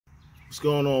What's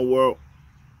going on, world?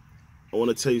 I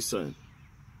want to tell you something.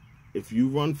 If you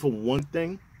run from one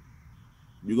thing,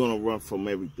 you're going to run from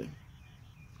everything.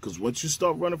 Because once you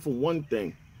start running from one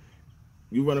thing,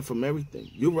 you're running from everything.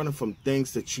 You're running from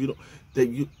things that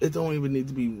it don't even need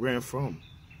to be ran from.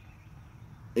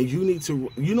 And you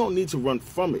don't need to run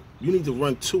from it. You need to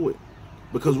run to it.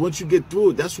 Because once you get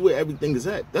through it, that's where everything is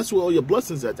at. That's where all your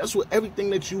blessings at. That's where everything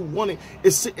that you wanted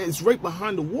it's right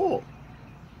behind the wall.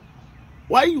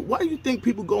 Why do you think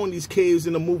people go in these caves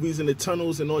in the movies and the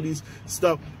tunnels and all these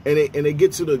stuff and they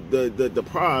get to the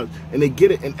prize and they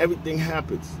get it and everything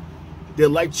happens? Their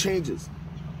life changes.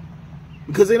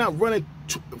 Because they're not running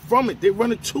from it, they're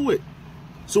running to it.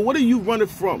 So what are you running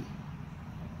from?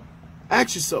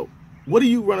 Ask yourself, what are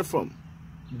you running from?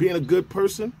 Being a good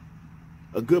person?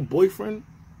 A good boyfriend,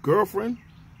 girlfriend,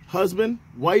 husband,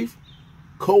 wife,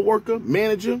 co-worker,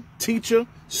 manager, teacher,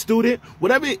 student,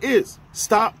 whatever it is,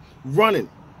 stop running.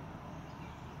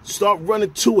 Start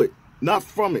running to it, not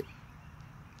from it.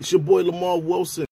 It's your boy Lamar Wilson.